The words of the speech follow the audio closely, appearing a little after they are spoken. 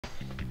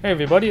Hey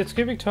everybody, it's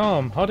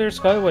QubicTom. Hot Air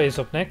Skyway is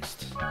up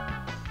next.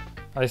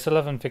 I still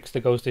haven't fixed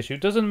the ghost issue.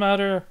 Doesn't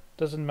matter.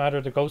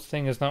 The ghost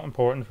thing is not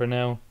important for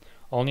now.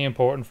 Only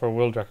important for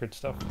world record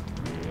stuff.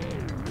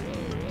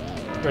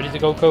 Ready to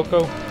go,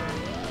 Coco?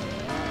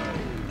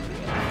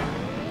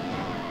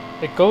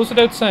 It goes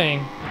without saying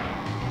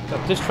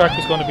that this track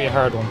is going to be a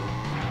hard one.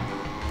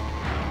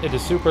 It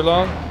is super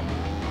long.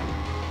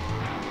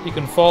 You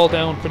can fall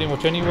down pretty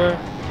much anywhere.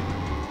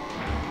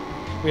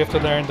 We have to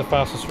learn the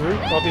fastest route,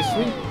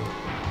 obviously.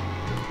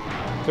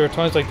 There are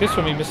times like this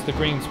when we miss the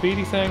green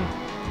speedy thing.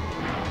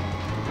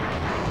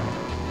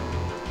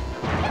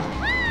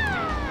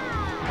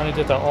 And I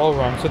did that all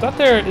wrong. So that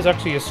there is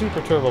actually a super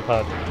turbo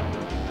pad.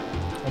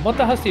 And what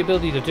that has the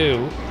ability to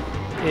do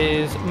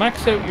is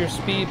max out your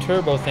speed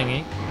turbo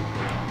thingy.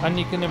 And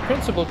you can in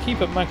principle keep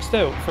it maxed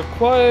out for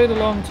quite a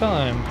long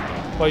time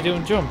by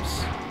doing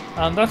jumps.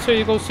 And that's how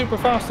you go super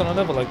fast on a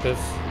level like this.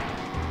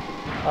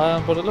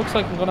 But it looks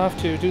like I'm going to have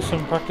to do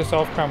some practice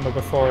off camera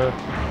before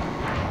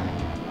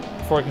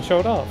I can show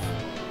it off.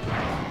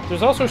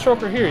 There's also a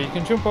shortcut here. You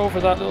can jump over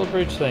that little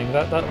bridge thing,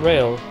 that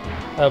rail,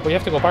 but you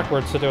have to go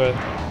backwards to do it.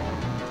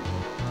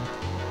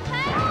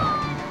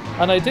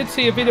 And I did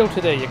see a video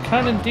today. You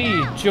can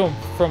indeed jump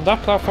from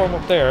that platform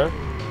up there.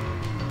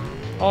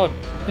 Oh,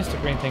 I missed the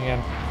green thing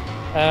again.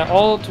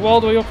 All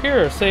the way up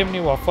here, saving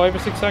you what, 5 or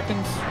 6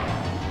 seconds?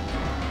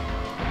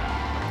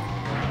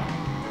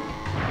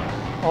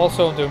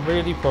 Also, I'm doing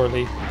really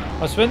poorly.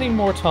 I'm spending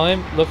more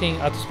time looking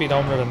at the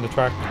speedometer than the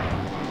track,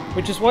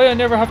 which is why I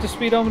never have the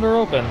speedometer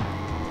open.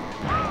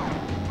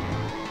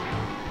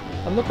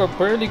 And look, I'm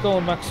barely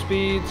going max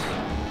speed.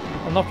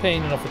 I'm not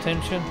paying enough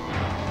attention.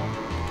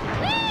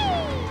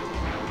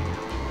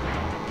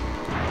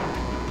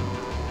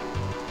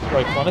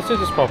 Right, come on, let's do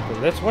this properly.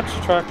 Let's watch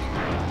the track.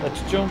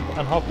 Let's jump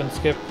and hop and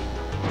skip.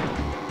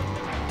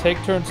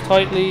 Take turns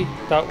tightly.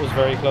 That was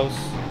very close.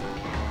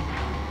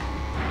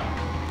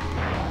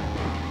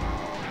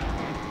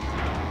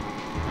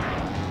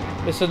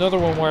 This is another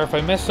one where if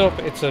I mess up,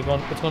 it's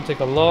going to take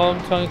a long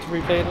time to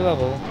replay the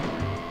level.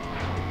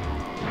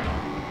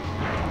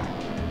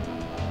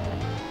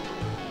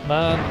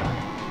 Man,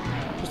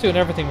 just doing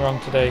everything wrong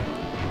today.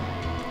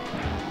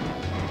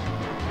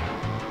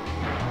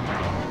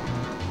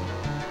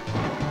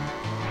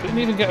 Didn't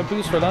even get a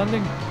boost for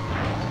landing.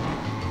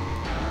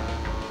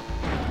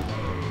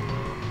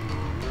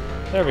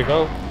 There we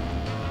go.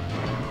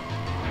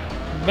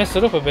 Messed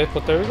it up a bit,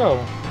 but there we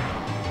go.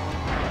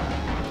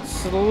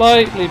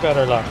 Slightly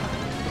better lap.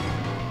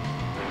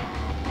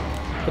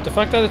 But the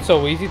fact that it's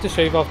so easy to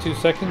shave off 2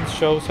 seconds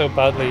shows how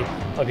badly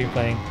I've been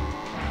playing.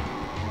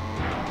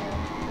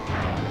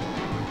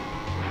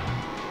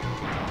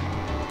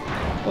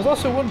 I was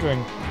also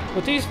wondering,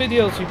 would these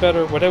videos be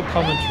better without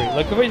commentary?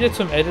 Like if I did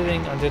some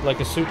editing and did like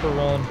a super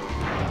run.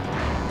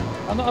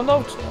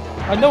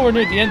 I know we're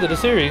near the end of the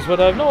series, but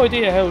I have no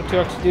idea how to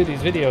actually do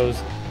these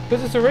videos.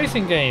 Because it's a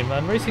racing game,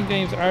 and racing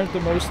games aren't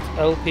the most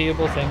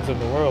LPable things in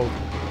the world.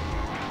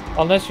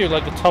 Unless you're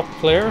like a top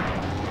player,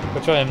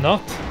 which I am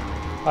not.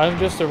 I'm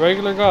just a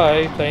regular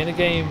guy playing a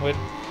game with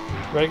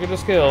regular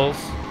skills.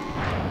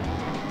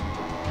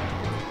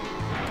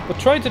 But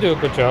trying to do a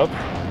good job.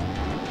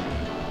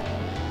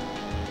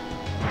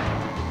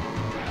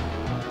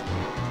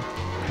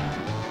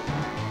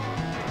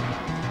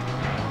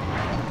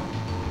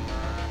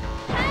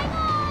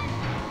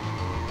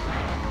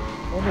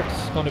 I wonder if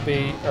this is going to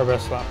be a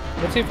rest lap.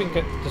 Let's see if we can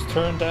get this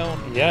turn down.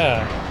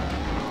 Yeah.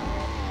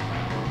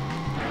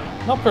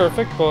 Not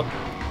perfect, but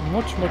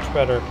much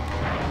better.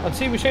 And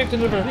see, we shaved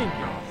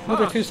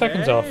another 2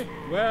 seconds off.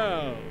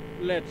 Well,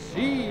 let's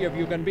see if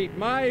you can beat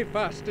my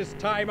fastest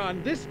time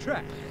on this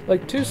track.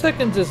 Like 2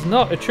 seconds is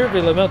not a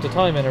trivial amount of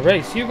time in a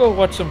race. You go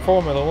watch some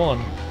Formula 1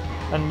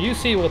 and you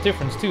see what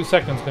difference 2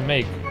 seconds can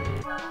make.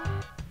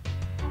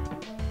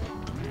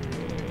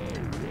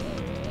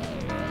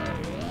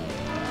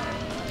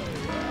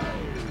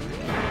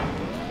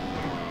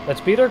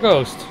 Let's beat our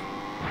ghost.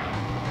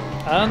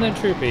 And then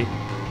Troopy.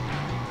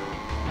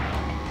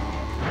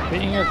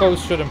 Beating your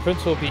ghost should in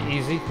principle be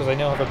easy because I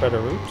now have a better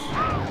route.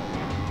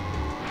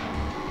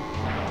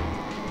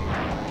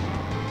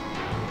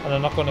 And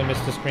I'm not going to miss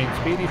this green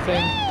speedy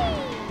thing.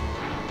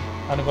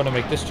 And I'm going to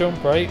make this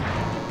jump, right?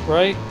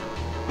 Right?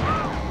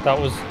 That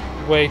was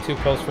way too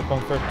close for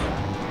comfort.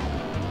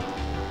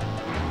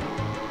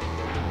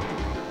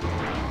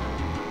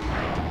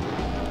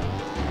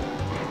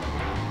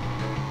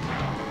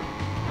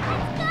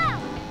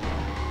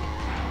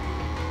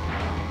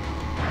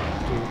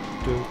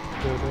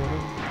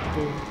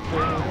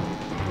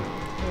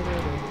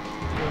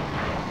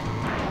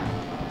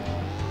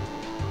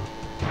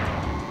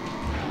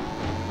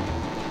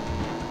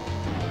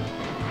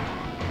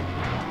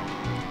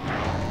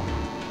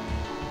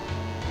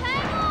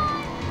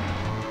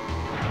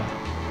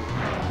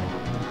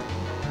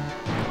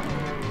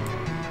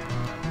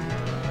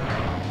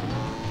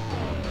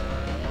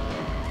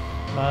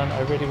 Man,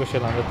 I really wish I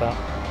landed that.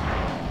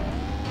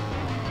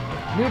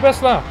 New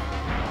best lap!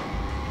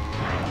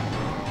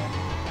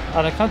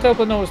 And I can't help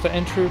but notice the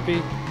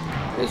entropy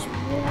is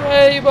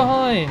Way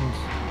behind.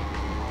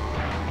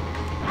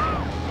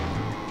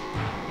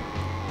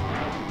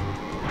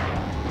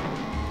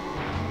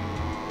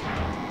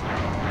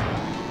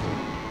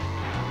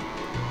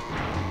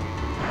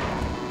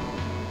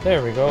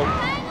 There we go.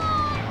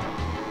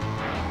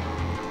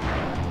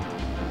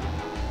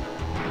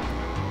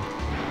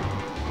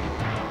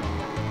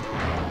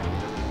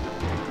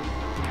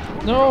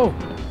 No!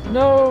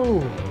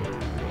 No!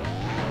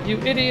 You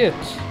idiot!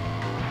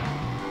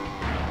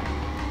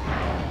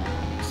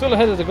 Still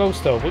ahead of the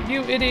ghost though, but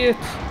you idiot!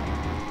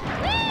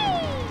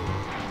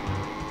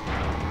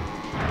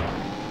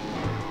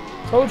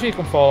 Told you you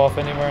can fall off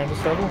anywhere in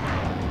this level.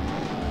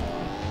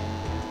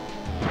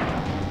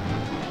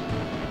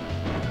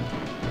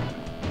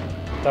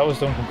 That was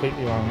done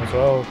completely wrong as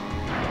well.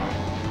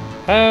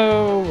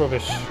 How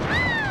rubbish.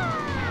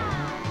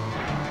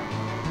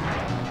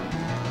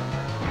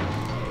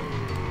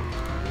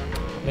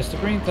 Missed the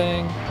green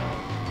thing.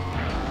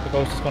 The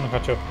ghost is going to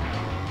catch up.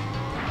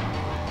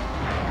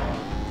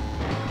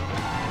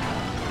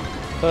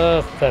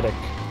 Pathetic.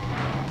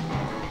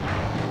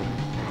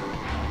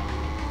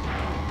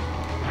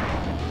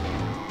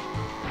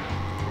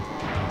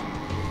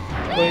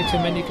 Way too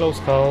many close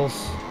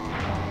calls.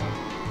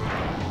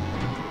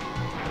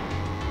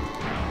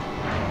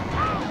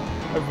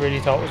 I really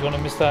thought I was going to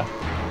miss that.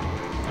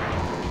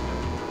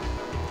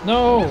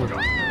 No!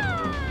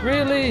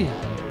 Really?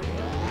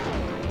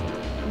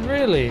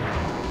 Really?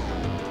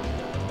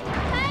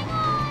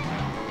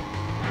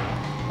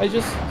 I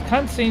just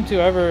can't seem to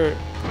ever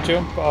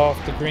jump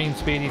off the green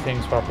speedy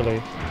things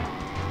properly.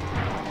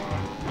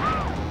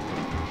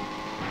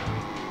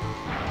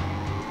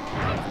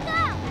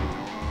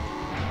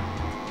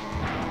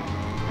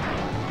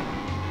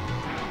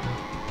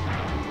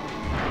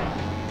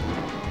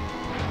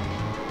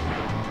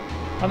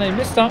 And I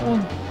missed that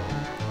one.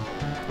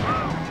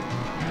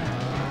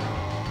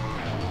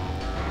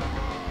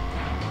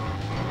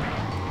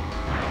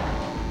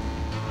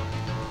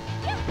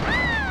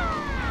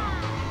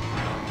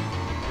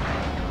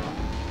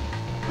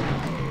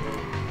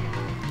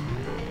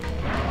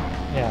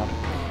 Yeah.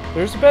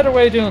 There's a better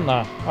way of doing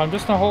that. I'm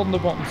just not holding the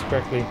buttons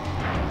correctly.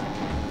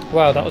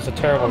 Wow, that was a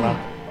terrible lap.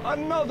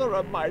 Another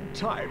of my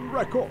time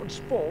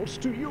records falls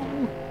to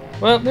you.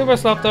 Well, new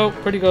best lap though,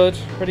 pretty good,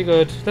 pretty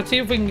good. Let's see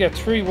if we can get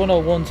 3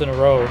 101s in a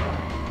row.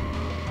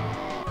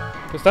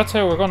 Because that's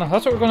what we're gonna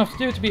have to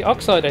do to beat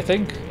Oxide, I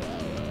think.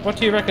 What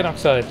do you reckon,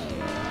 Oxide?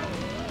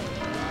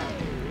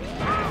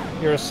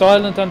 You're a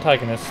silent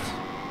antagonist.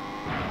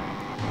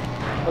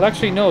 Well,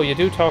 actually, no, you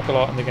do talk a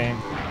lot in the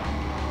game.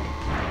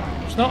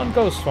 It's not in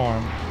ghost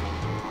form.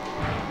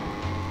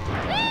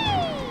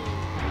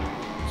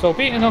 So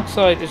beating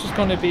Oxide is just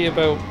going to be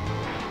about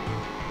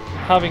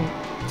having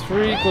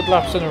 3 good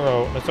laps in a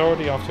row, and it's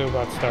already off to a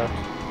bad start.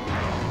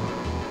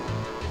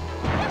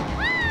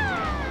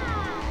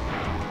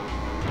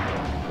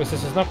 Because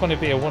this is not going to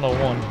be a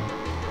 101.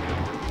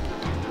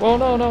 Whoa,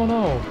 no, no,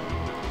 no.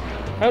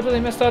 How did they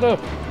mess that up?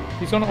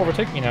 He's going to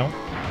overtake me now.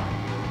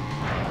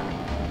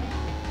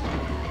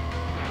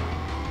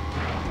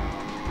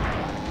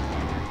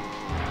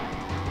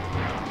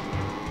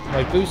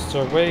 My boosts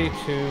are way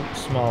too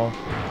small.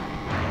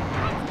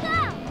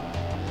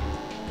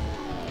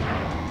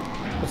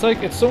 It's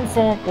like, it's some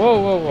form,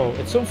 whoa,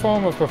 it's some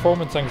form of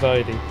performance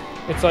anxiety.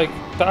 It's like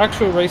the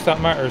actual race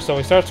that matters, so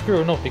I start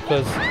screwing up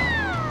because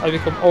I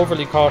become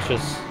overly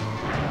cautious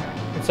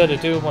instead of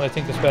doing what I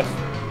think is best.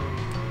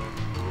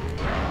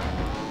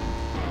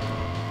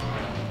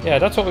 Yeah,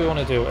 that's what we want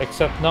to do,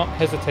 except not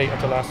hesitate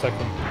at the last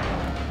second.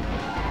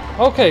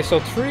 Okay, so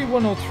 3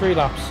 103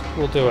 laps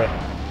will do it.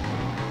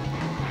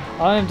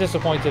 I am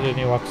disappointed in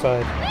you,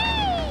 Oxide.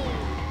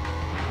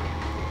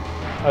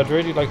 I'd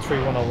really like 3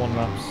 101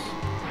 laps.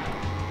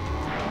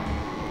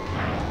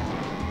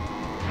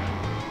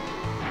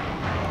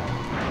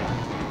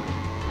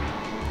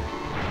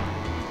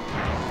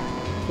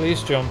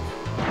 Please jump.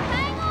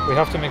 We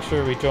have to make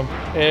sure we jump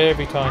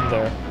every time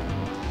there.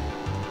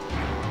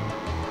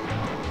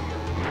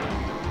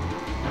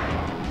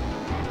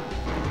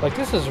 Like,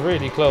 this is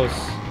really close.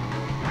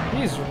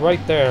 He's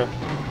right there.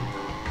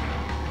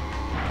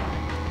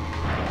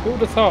 Who would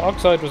have thought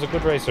Oxide was a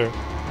good racer?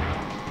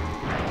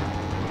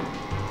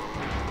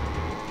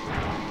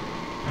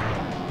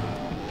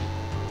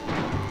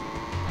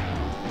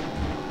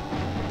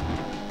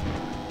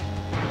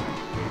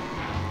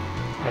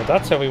 Well,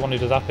 that's how we want to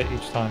do that bit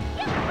each time.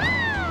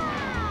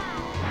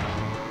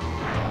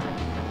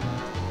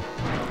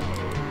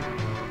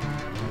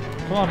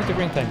 Come on, hit the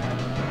green thing.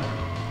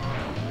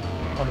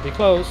 Want to be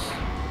close.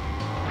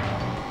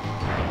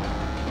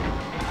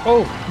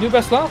 Oh, new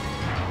best lap?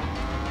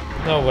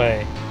 No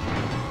way.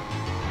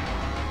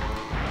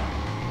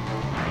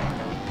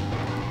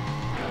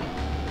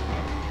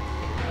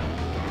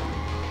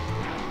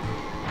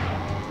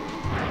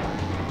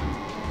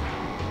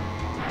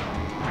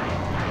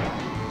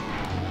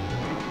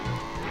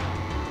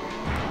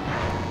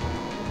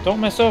 Don't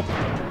mess up.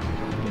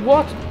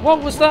 What?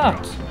 What was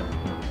that?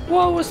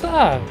 What was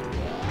that?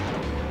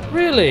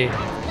 Really?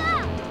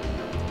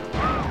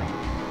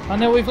 And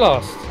now we've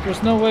lost.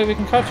 There's no way we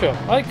can catch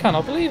up. I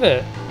cannot believe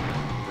it.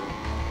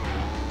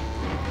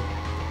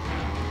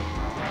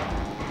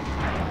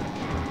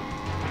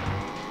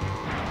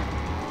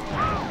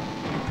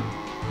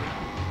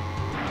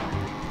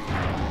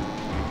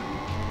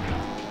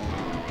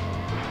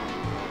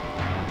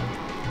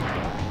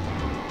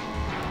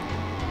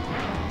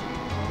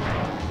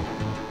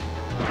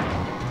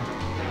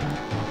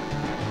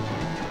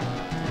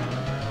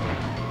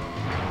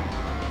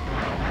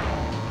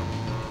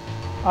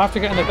 After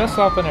getting the best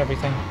lap and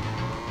everything.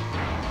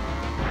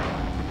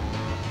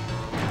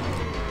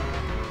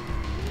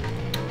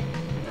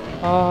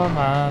 Oh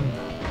man.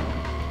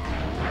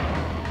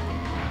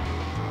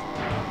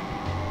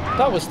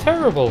 That was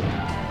terrible.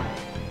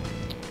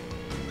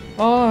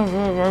 Oh,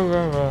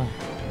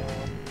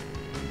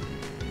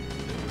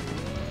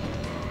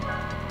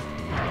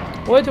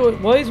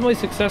 why is my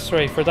success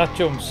rate for that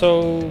jump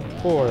so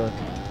poor?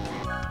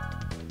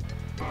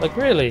 Like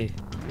really?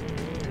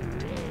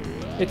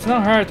 It's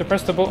not hard to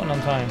press the button on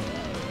time.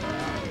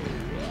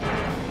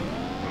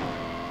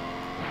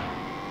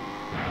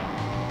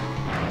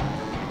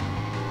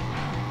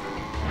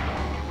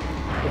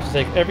 We have to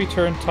take every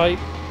turn tight,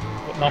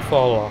 but not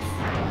fall off.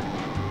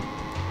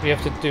 We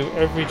have to do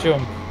every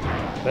jump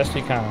best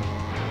we can.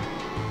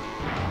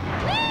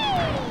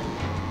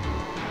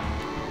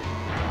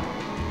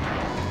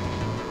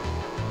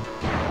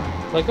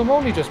 Like I'm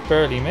only just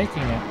barely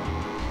making it.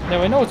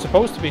 Now I know it's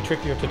supposed to be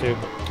trickier to do,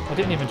 but I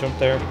didn't even jump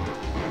there.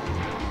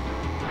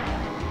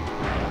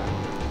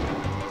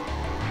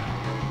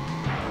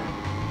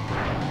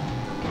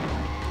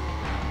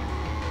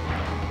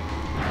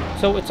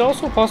 So it's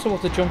also possible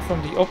to jump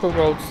from the upper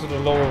roads to the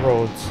lower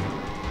roads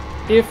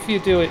if you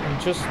do it in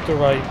just the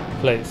right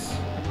place.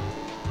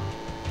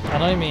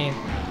 And I mean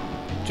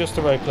just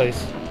the right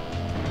place.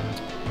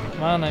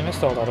 Man, I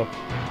messed all that up.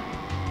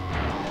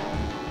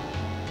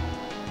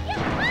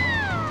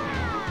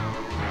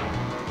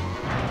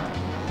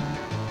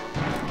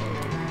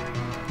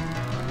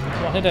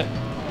 Come on, hit it.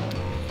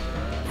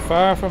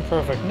 Far from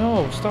perfect.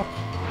 No, stop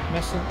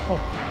messing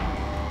up.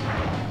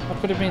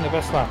 That could have been the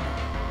best lap.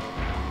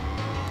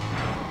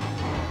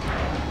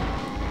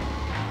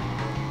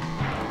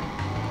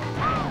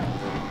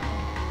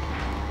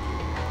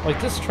 Like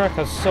this track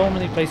has so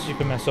many places you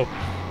can mess up.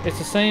 It's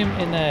the same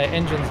in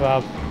Engines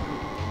Lab,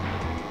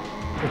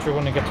 which we're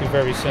going to get to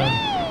very soon.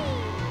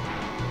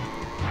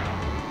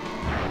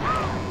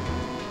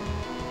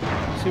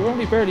 See, we're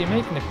only barely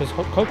making it because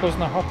Coco's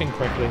not hopping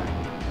correctly.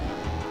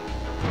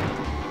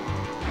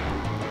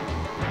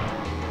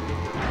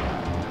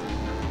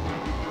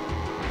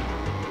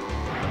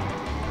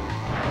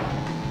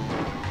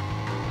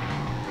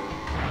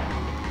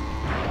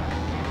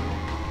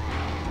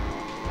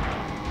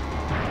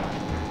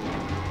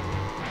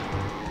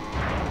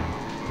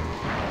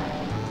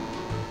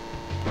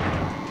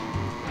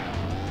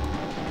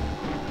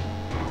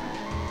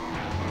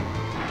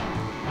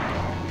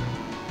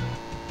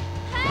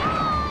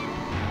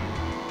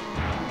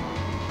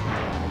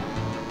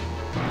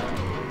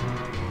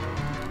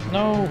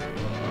 No!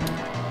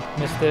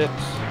 Missed it.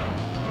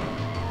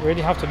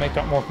 Really have to make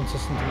that more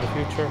consistent in the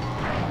future.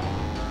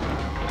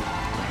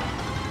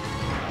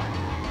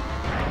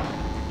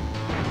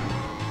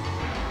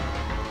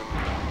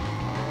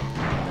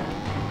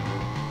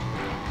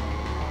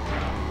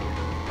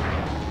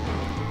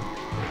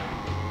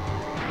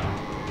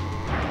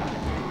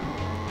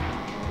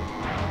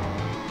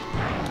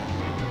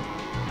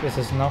 This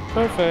is not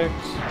perfect.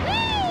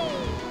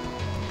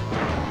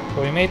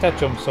 But we made that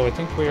jump, so I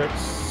think we're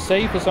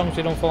safe as long as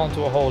we don't fall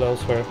into a hole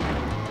elsewhere.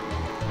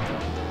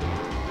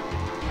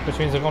 Which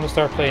means I'm going to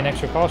start playing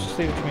extra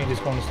cautiously, which means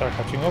it's going to start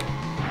catching up.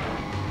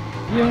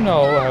 You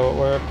know how it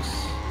works.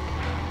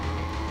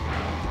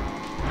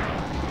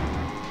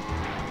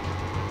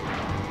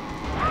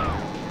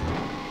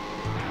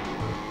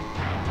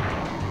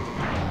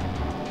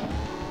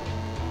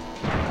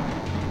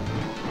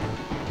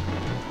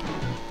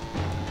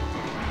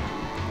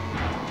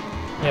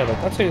 Yeah, look,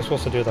 that's how you're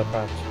supposed to do that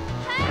patch.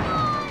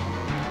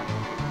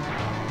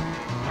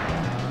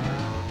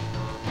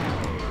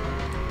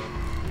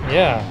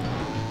 Yeah.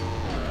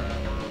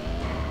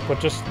 But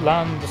just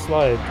land the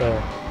slide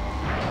there.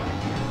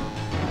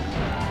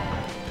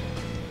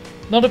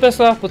 Not the best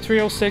lap, but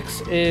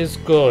 306 is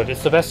good.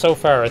 It's the best so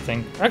far, I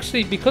think.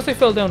 Actually, because I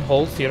fell down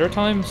holes the other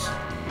times,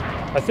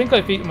 I think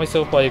I've beaten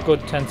myself by a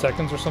good 10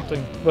 seconds or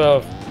something.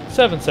 Well,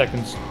 7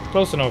 seconds.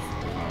 Close enough.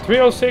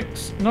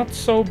 306, not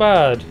so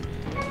bad.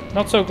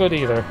 Not so good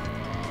either.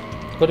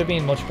 Could have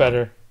been much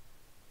better.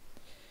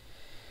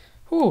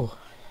 Whew.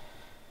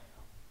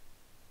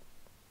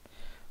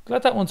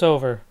 Glad that one's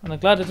over, and I'm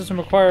glad it doesn't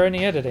require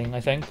any editing,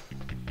 I think.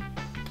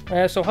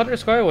 So Hotter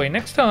Skyway,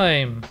 next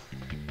time!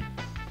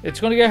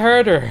 It's going to get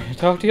harder.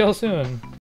 Talk to y'all soon.